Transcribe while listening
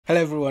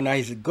Hello everyone, how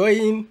is it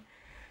going?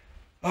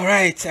 All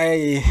right,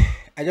 I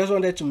just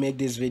wanted to make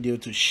this video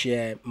to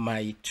share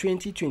my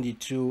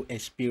 2022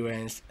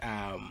 experience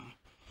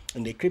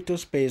in the crypto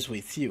space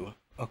with you.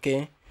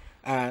 Okay,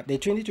 the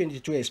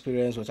 2022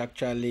 experience was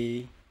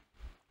actually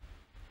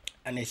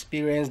an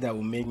experience that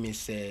will make me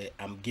say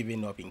I'm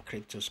giving up in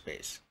crypto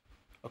space.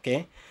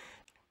 Okay,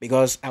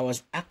 because I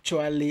was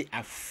actually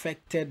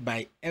affected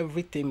by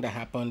everything that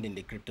happened in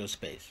the crypto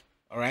space.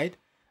 All right,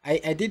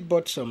 I did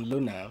bought some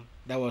Luna.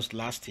 That was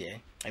last year.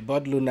 I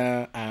bought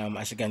Luna,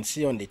 as you can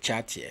see on the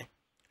chart here.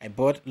 I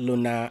bought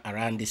Luna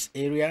around this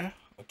area,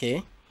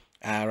 okay,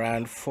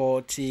 around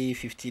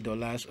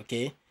 $40-50,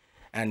 okay,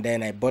 and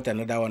then I bought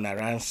another one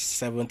around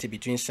 70,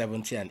 between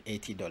 $70 and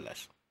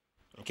 $80,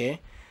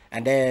 okay,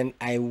 and then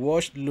I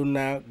watched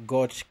Luna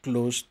got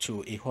close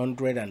to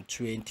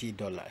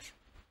 $120.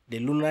 The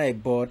Luna I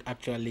bought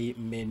actually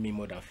made me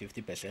more than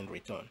 50%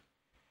 return,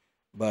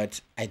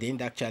 but I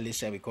didn't actually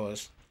sell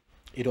because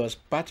it was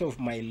part of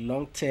my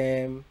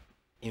long-term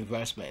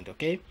investment.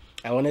 Okay,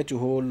 I wanted to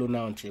hold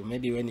Luna until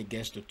maybe when it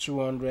gets to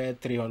 200,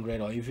 300,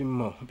 or even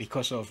more,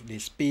 because of the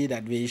speed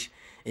at which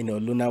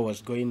Luna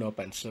was going up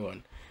and so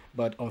on.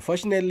 But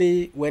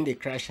unfortunately, when the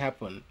crash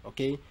happened,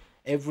 okay,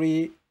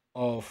 every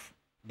of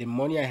the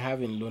money I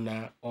have in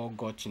Luna all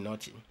got to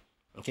nothing.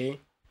 Okay,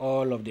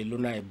 all of the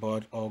Luna I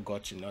bought all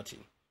got to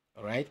nothing.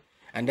 All right,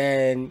 and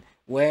then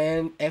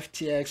when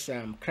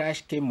FTX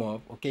crash came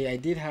up, okay, I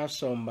did have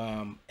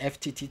some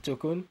FTT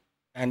token,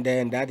 and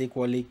then that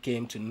equally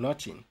came to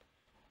nothing.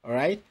 All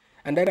right,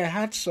 and then I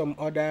had some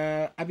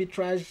other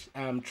arbitrage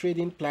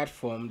trading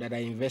platform that I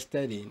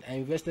invested in. I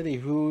invested a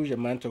huge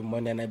amount of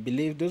money, and I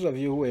believe those of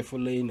you who were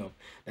following up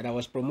that I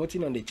was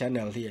promoting on the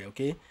channel here,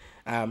 okay,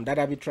 that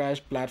arbitrage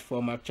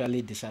platform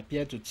actually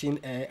disappeared to thin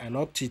air, and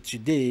up to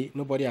today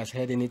nobody has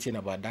heard anything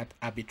about that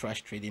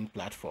arbitrage trading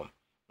platform.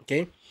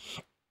 Okay,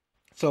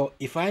 so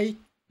if I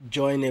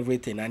join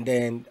everything, and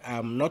then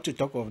not to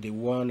talk of the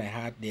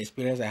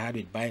experience I had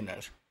with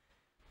Binance,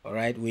 all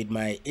right, with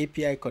my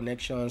API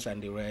connections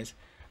and the rest,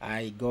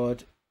 I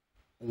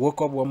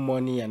woke up one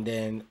morning and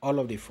then all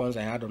of the funds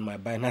I had on my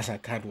Binance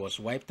account was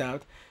wiped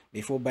out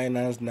before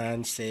Binance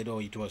now said, oh,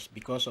 it was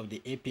because of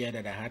the API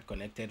that I had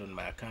connected on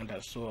my account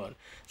and so on.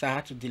 So I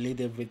had to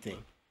delete everything.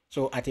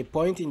 So at a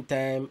point in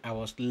time, I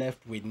was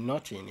left with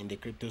nothing in the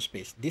crypto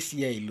space this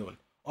year alone.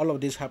 All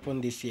of this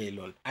happened this year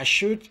alone. I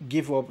should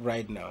give up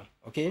right now,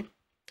 okay?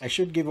 I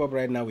should give up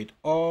right now with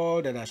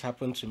all that has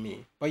happened to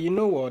me. But you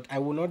know what? I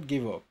will not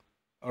give up,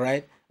 all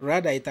right?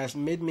 Rather, it has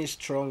made me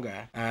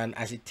stronger. And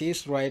as it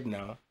is right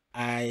now,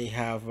 I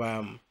have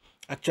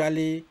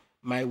actually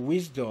my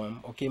wisdom,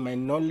 okay, my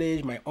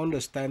knowledge, my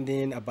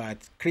understanding about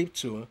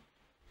crypto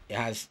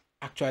has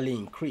actually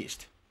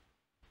increased.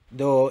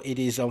 Though it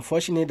is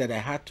unfortunate that I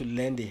had to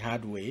learn the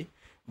hard way,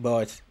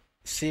 but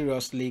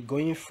seriously,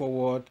 going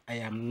forward, I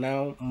am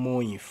now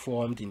more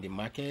informed in the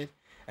market,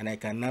 and I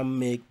can now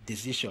make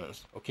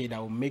decisions, okay, that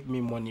will make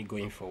me money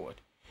going forward.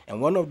 And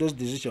one of those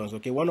decisions,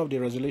 okay, one of the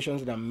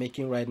resolutions that I'm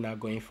making right now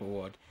going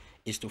forward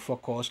is to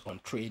focus on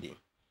trading.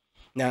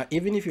 Now,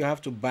 even if you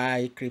have to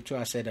buy crypto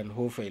asset and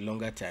hold for a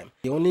longer time,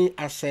 the only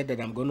asset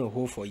that I'm going to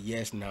hold for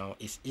years now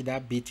is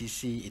either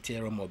BTC,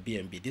 Ethereum, or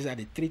BNB. These are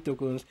the three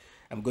tokens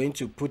I'm going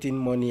to put in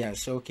money and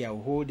say, okay,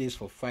 I'll hold this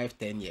for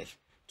 5-10 years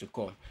to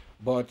come.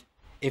 But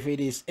if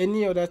it is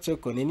any other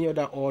token, any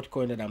other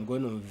altcoin that I'm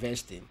going to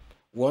invest in,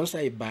 once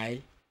I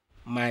buy,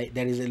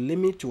 there is a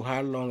limit to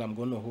how long I'm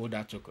going to hold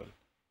that token.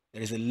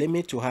 There is a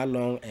limit to how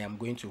long I am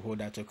going to hold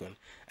that token.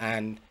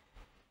 And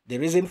the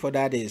reason for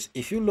that is,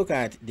 if you look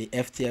at the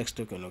FTX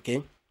token,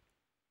 okay,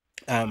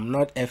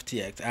 not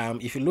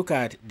FTX, if you look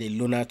at the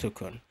Luna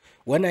token,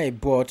 when I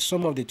bought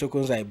some of the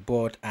tokens, I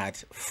bought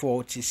at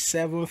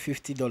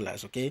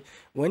 $47.50, okay,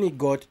 when it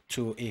got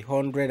to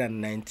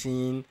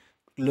 119,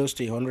 close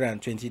to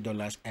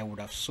 $120, I would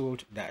have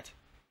sold that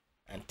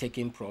and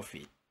taken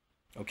profit.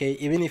 Okay,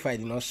 even if I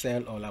did not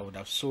sell all, I would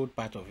have sold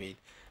part of it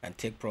and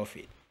take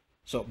profit.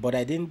 So, but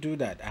I didn't do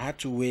that. I had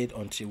to wait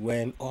until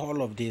when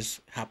all of this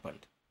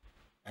happened,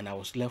 and I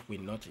was left with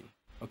nothing.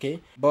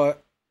 Okay,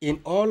 but in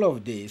all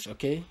of this,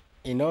 okay,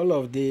 in all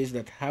of this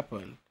that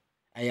happened,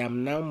 I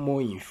am now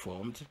more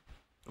informed.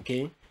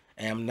 Okay,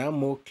 I am now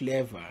more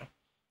clever,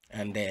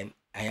 and then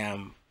I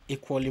am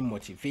equally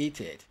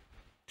motivated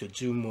to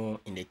do more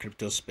in the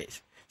crypto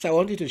space. So I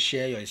want you to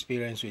share your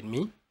experience with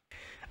me.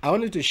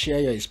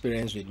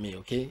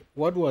 Okay,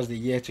 what was the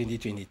year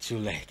 2022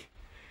 like?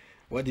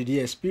 What did you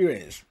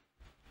experience?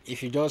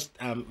 If you just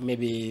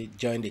maybe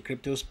join the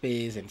crypto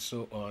space and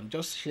so on,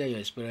 just share your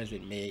experience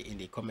with me in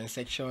the comment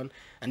section,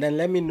 and then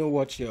let me know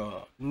what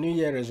your new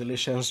year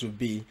resolutions will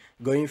be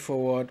going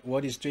forward.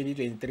 What is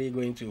 2023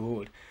 going to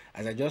hold?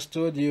 As I just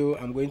told you,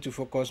 I'm going to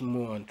focus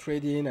more on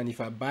trading, and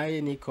if I buy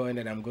any coin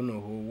that I'm going to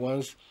hold,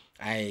 once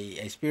I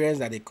experience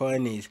that the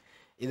coin is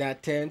either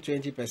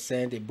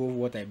 10-20% above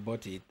what I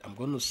bought it, I'm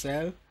going to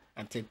sell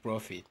and take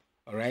profit.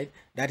 All right,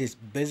 that is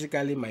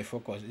basically my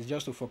focus. It's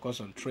just to focus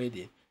on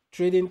trading.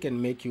 Trading can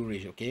make you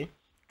rich, okay?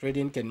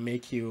 Trading can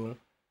make you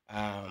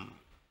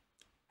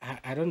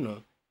I don't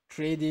know,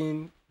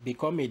 trading,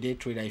 become a day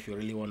trader if you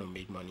really want to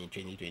make money in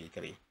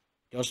 2023.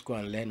 Just go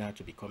and learn how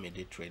to become a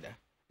day trader.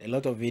 A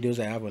lot of videos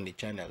I have on the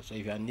channel, so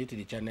if you are new to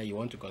the channel, you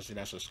want to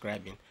consider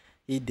subscribing,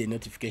 hit the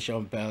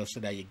notification bell so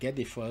that you'll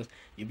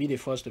be the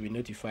first to be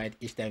notified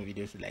each time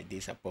videos like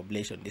this are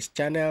published on this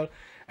channel.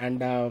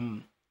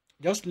 And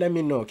just let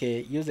me know,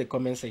 okay? Use the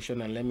comment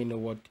section and let me know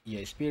what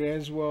your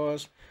experience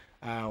was.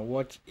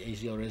 What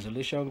is your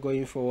resolution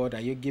going forward?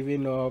 Are you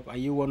giving up? Are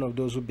you one of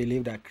those who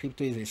believe that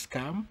crypto is a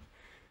scam?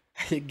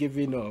 Are you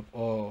giving up,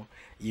 or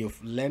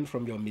you've learned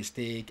from your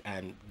mistake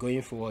and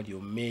going forward you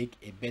make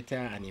a better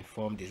and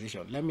informed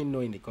decision? Let me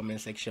know in the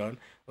comment section.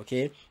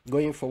 Okay,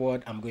 going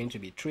forward I'm going to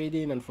be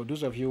trading, and for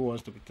those of you who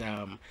wants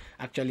to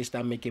actually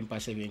start making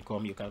passive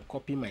income, you can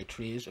copy my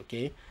trades.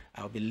 Okay,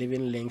 I'll be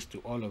leaving links to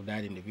all of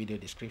that in the video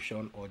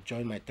description, or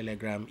join my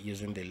Telegram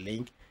using the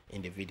link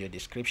in the video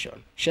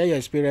description. Share your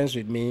experience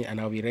with me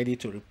and I'll be ready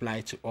to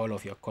reply to all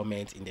of your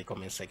comments in the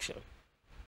comment section.